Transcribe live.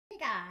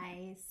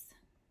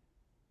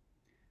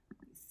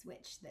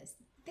switch this.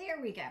 There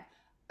we go.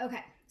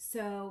 Okay,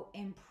 so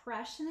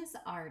Impressionist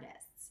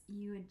artists.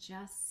 You had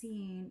just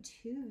seen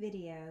two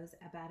videos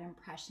about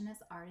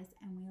Impressionist artists,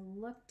 and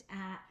we looked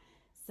at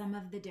some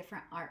of the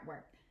different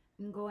artwork.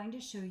 I'm going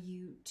to show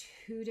you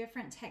two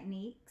different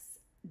techniques.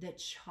 The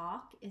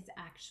chalk is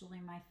actually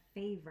my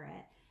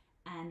favorite,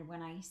 and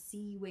when I see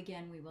you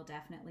again, we will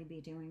definitely be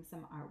doing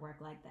some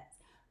artwork like this.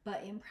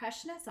 But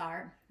Impressionist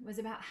art was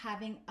about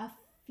having a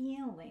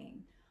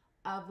feeling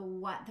of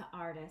what the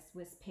artist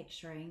was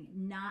picturing,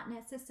 not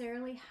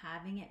necessarily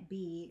having it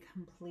be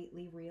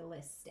completely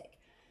realistic.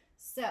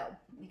 So,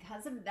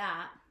 because of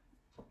that,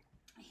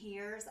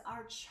 here's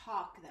our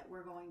chalk that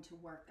we're going to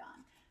work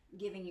on. I'm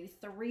giving you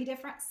three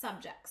different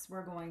subjects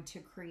we're going to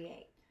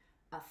create.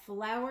 A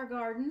flower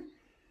garden.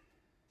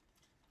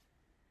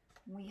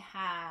 We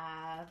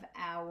have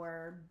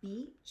our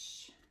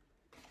beach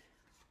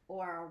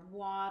or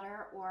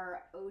water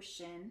or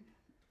ocean,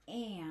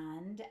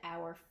 and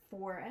our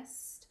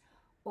forest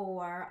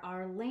or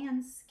our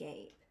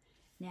landscape.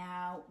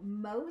 Now,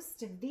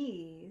 most of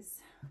these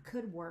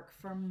could work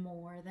for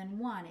more than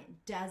one.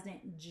 It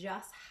doesn't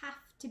just have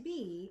to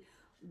be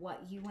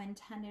what you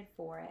intended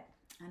for it.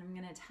 And I'm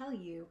going to tell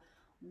you,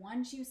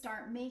 once you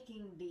start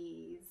making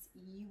these,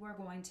 you are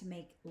going to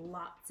make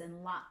lots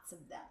and lots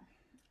of them.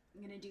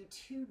 I'm going to do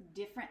two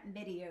different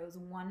videos,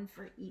 one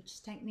for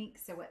each technique,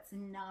 so it's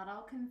not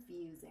all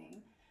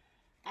confusing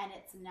and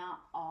it's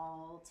not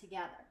all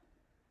together.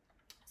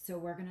 So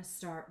we're going to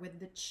start with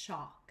the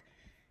chalk.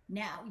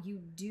 Now,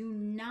 you do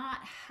not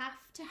have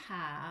to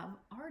have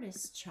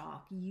artist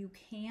chalk. You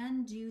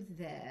can do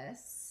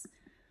this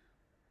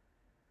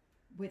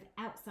with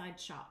outside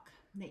chalk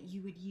that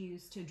you would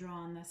use to draw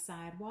on the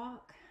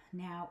sidewalk.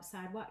 Now,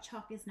 sidewalk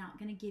chalk is not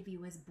going to give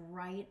you as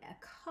bright a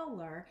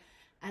color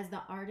as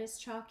the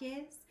artist chalk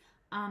is.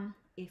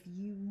 If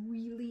you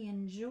really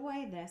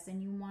enjoy this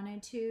and you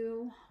wanted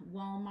to,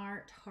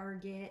 Walmart,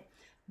 Target,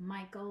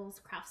 Michael's,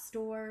 craft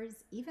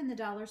stores, even the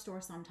dollar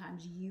store,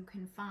 sometimes you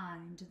can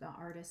find the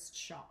artist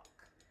chalk.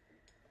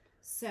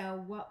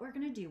 So what we're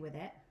going to do with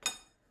it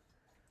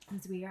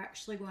is we are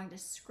actually going to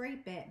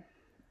scrape it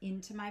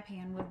into my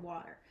pan with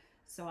water.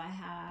 So I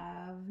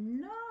have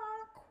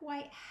not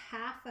quite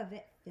half of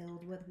it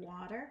filled with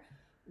water.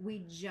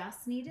 We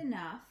just need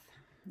enough.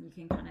 You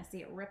can kind of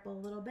see it ripple a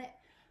little bit.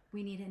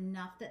 We need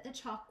enough that the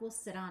chalk will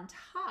sit on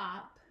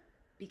top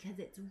because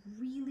it's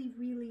really,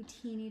 really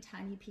teeny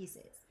tiny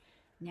pieces.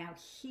 Now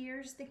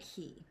here's the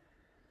key.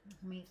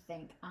 Let me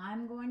think.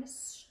 I'm going to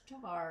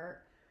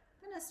start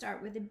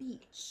with the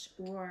beach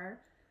or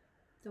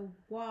the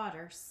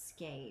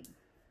waterscape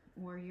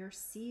or your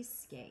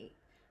seascape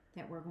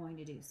that we're going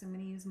to do. So I'm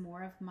going to use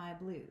more of my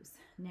blues.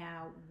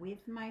 Now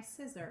with my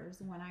scissors,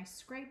 when I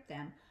scrape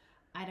them,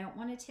 I don't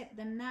want to tip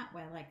them that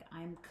way like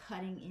I'm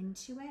cutting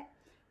into it.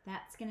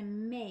 That's going to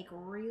make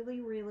really,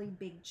 really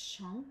big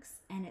chunks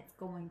and it's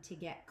going to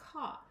get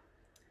caught.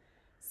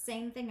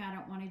 Same thing, I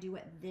don't want to do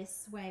it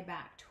this way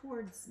back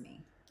towards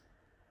me.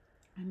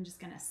 I'm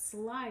just going to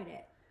slide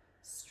it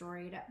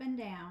straight up and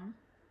down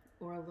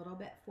or a little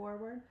bit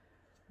forward,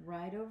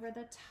 right over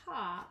the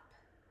top.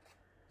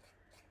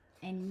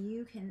 And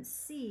you can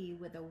see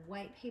with a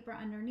white paper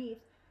underneath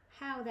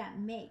how that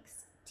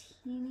makes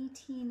teeny,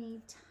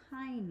 teeny,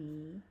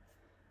 tiny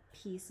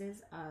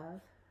pieces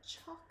of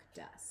chalk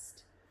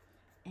dust.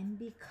 And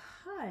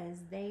because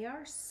they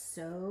are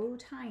so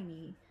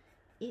tiny,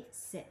 it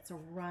sits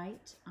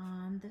right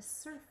on the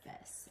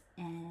surface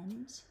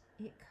and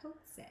it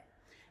coats it.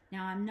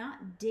 Now I'm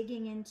not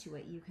digging into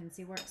it. You can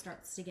see where it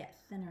starts to get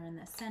thinner in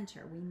the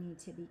center. We need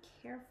to be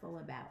careful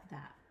about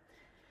that.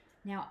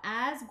 Now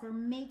as we're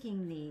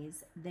making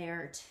these, there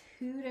are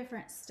two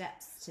different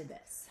steps to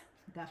this.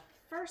 The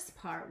first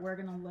part, we're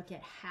going to look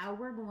at how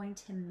we're going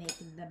to make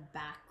the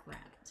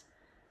background.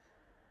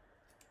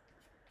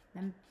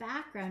 The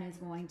background is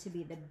going to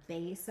be the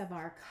base of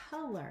our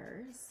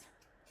colors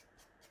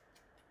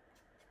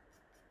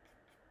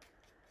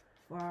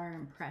for our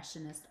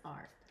Impressionist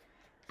art.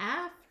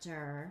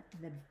 After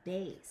the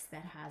base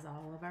that has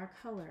all of our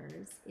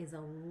colors is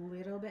a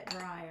little bit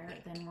drier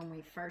than when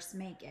we first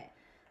make it,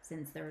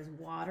 since there's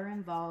water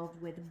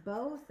involved with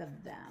both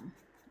of them,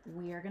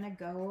 we are going to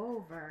go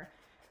over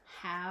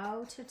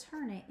how to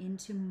turn it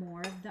into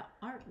more of the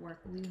artwork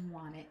we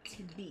want it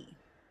to be.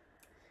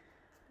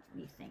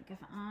 Let me think. If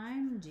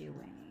I'm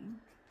doing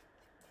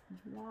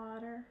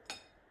water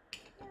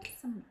and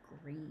some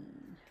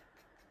green,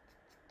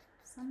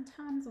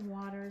 sometimes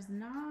water is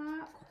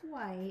not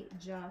quite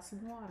just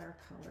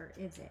watercolor,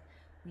 is it?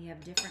 We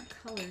have different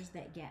colors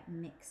that get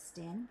mixed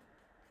in.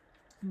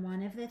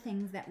 One of the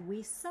things that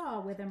we saw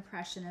with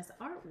Impressionist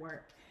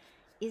artwork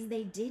is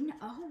they didn't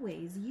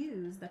always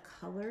use the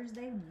colors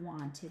they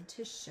wanted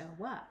to show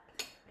up.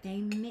 They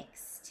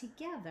mixed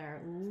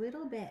together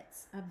little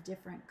bits of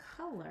different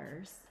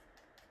colors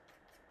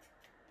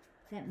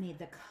that made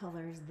the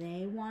colors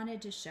they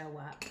wanted to show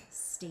up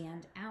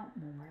stand out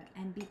more.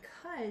 And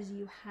because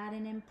you had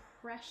an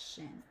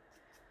impression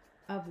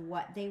of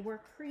what they were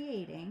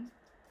creating,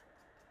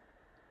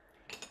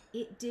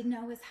 it didn't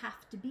always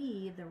have to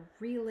be the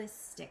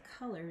realistic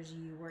colors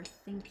you were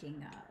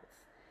thinking of.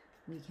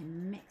 We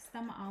can mix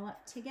them all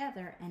up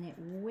together and it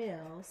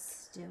will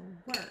still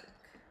work.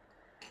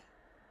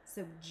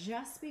 So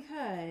just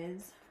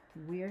because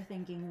we're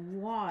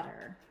thinking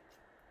water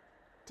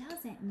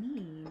doesn't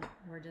mean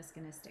we're just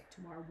going to stick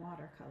to our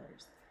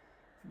watercolors.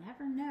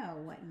 Never know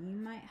what you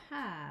might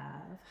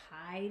have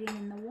hiding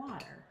in the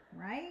water,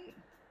 right?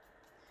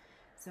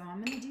 So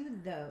I'm going to do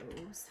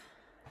those.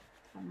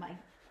 Have my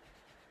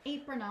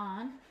apron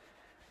on,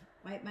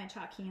 wipe my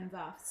chalk hands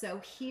off.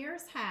 So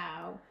here's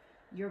how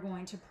you're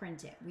going to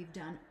print it. We've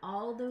done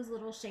all those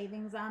little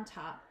shavings on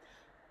top.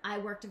 I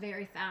worked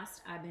very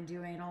fast. I've been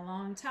doing it a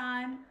long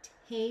time.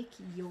 Take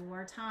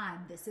your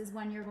time. This is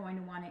when you're going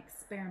to want to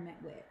experiment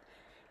with.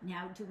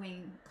 Now,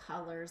 doing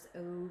colors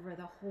over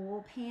the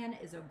whole pan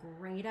is a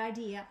great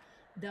idea.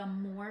 The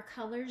more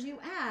colors you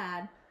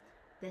add,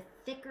 the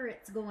thicker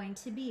it's going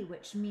to be,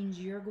 which means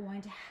you're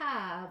going to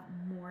have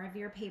more of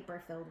your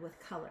paper filled with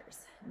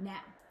colors.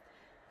 Now,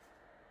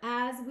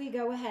 as we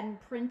go ahead and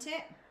print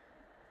it,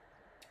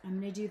 I'm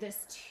going to do this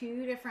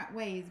 2 different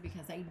ways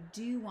because I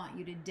do want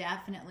you to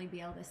definitely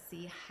be able to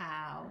see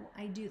how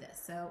I do this.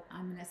 So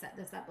I'm going to set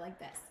this up like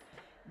this.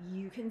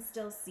 You can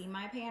still see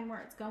my pan where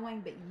it's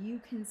going, but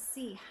you can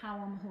see how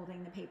I'm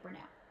holding the paper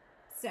now.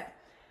 So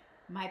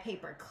my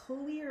paper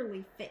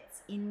clearly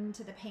fits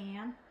into the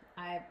pan.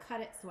 I've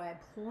cut it so I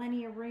have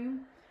plenty of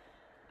room.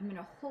 I'm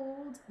going to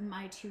hold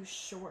my 2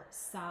 short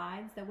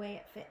sides the way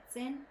it fits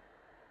in.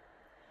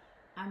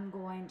 I'm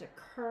going to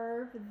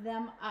curve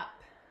them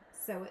up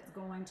so it's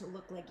going to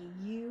look like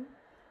a U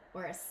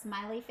or a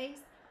smiley face.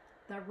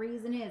 The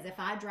reason is if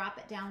I drop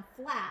it down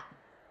flat,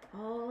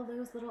 all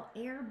those little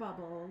air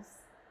bubbles,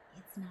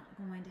 it's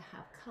not going to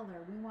have color.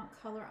 We want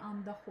color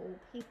on the whole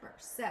paper.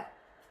 So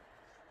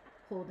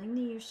holding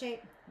the U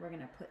shape, we're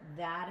going to put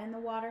that in the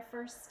water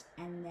first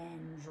and then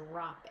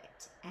drop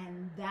it.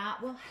 And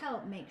that will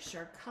help make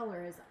sure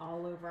color is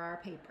all over our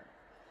paper.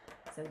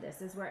 So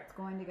this is where it's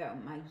going to go.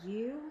 My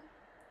U,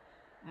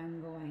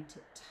 I'm going to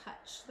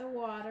touch the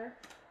water,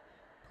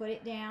 put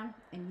it down,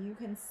 and you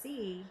can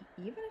see,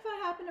 even if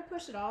I happen to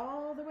push it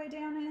all the way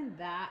down in,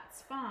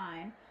 that's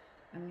fine.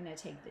 I'm going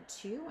to take the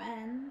 2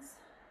 ends,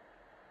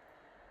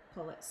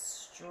 pull it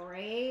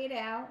straight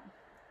out,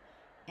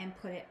 and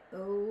put it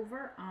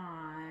over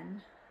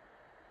on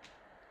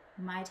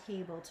my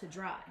table to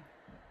dry.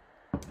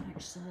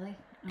 Actually,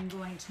 I'm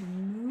going to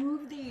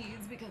move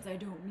these because I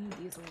don't need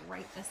these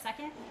right this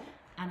second,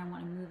 and I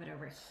want to move it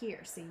over here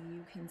so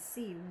you can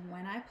see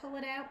when I pull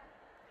it out,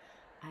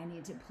 I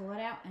need to pull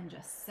it out and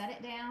just set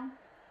it down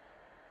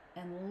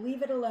and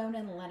leave it alone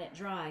and let it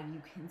dry.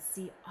 You can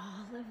see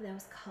all of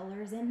those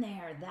colors in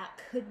there. That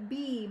could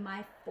be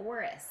my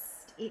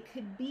forest. It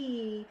could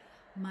be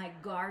my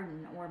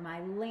garden or my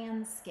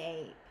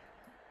landscape.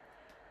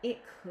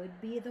 It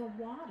could be the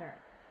water.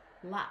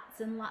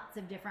 Lots and lots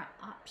of different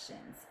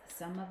options.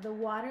 Some of the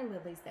water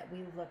lilies that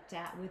we looked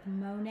at with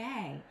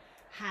Monet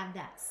have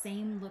that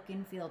same look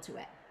and feel to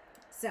it.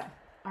 So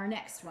our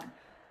next one,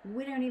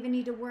 we don't even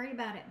need to worry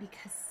about it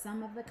because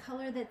some of the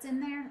color that's in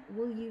there,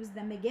 we'll use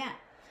them again.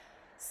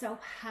 So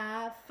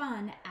have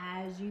fun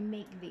as you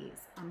make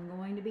these. I'm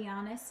going to be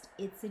honest,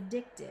 it's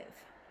addictive.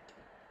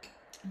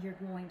 You're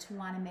going to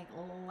want to make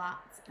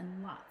lots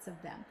and lots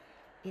of them.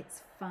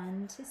 It's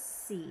fun to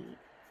see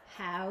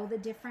how the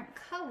different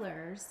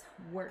colors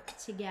work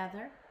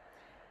together.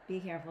 Be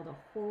careful to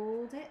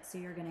hold it so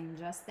you're getting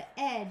just the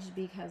edge,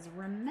 because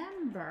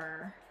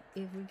remember,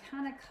 if we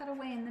kind of cut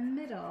away in the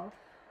middle,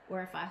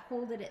 or if I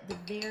hold it at the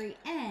very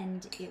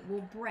end, it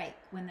will break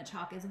when the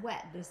chalk is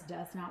wet. This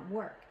does not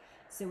work.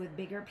 So with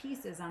bigger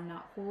pieces, I'm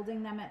not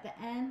holding them at the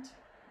end.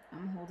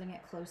 I'm holding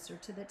it closer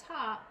to the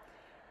top.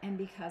 And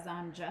because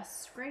I'm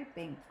just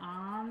scraping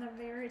on the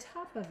very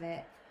top of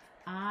it,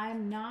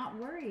 I'm not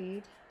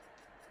worried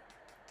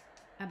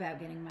about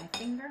getting my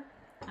finger.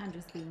 I'm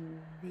just being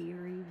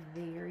very,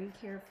 very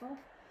careful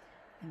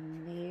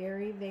and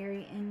very,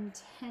 very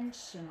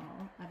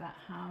intentional about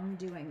how I'm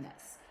doing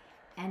this.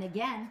 And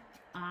again,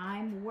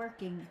 I'm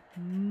working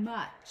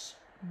much,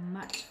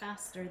 much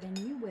faster than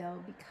you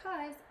will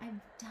because I've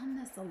done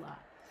this a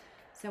lot.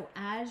 So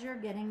as you're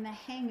getting the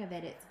hang of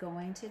it, it's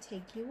going to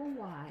take you a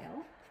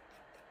while,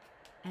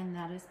 and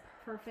that is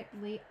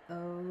perfectly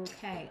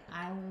okay.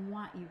 I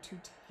want you to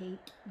take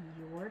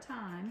your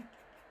time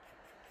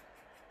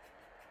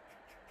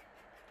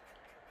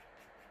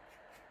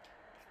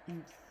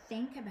and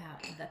think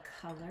about the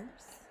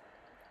colors,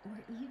 or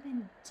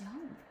even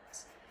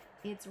don't.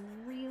 It's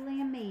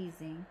really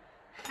amazing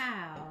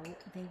how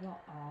they will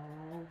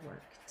all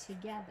work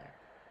together.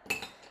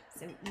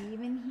 So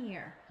even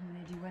here, I'm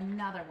going to do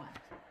another one.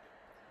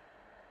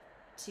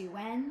 2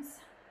 ends,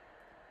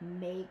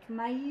 make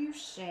my U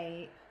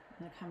shape.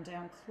 I'm going to come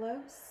down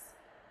close,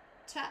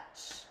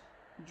 touch,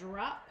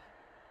 drop,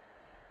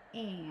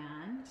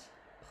 and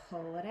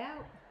pull it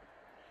out.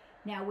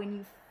 Now, when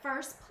you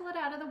first pull it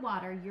out of the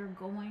water, you're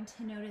going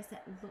to notice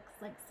it looks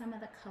like some of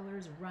the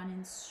colors run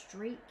in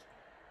streak.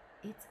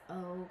 It's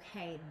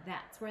okay.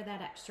 That's where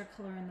that extra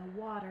color in the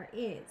water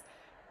is.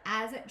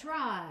 As it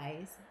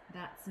dries,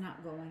 that's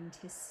not going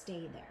to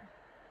stay there.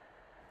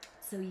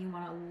 So you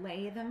want to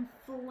lay them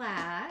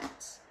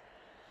flat,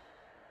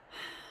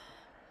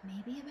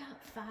 maybe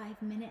about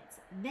 5 minutes.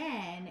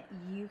 Then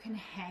you can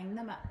hang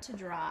them up to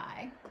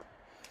dry.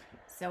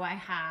 So I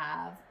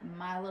have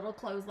my little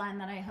clothesline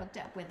that I hooked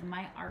up with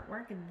my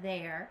artwork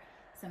there,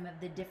 some of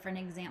the different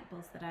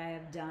examples that I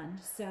have done.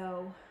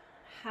 So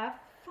have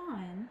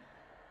fun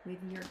with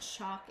your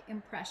chalk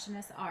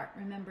impressionist art.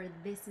 Remember,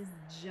 this is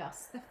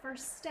just the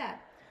first step.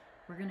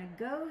 We're gonna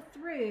go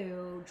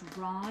through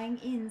drawing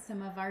in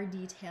some of our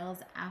details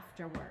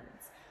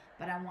afterwards,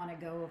 but I wanna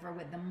go over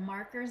with the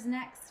markers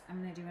next.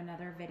 I'm gonna do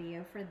another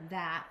video for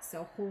that,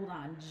 so hold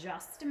on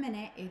just a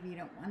minute. If you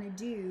don't wanna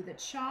do the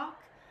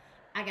chalk,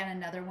 I got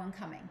another one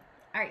coming.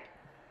 All right,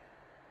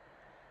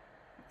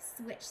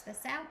 switch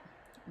this out.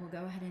 We'll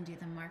go ahead and do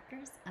the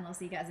markers, and I'll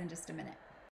see you guys in just a minute.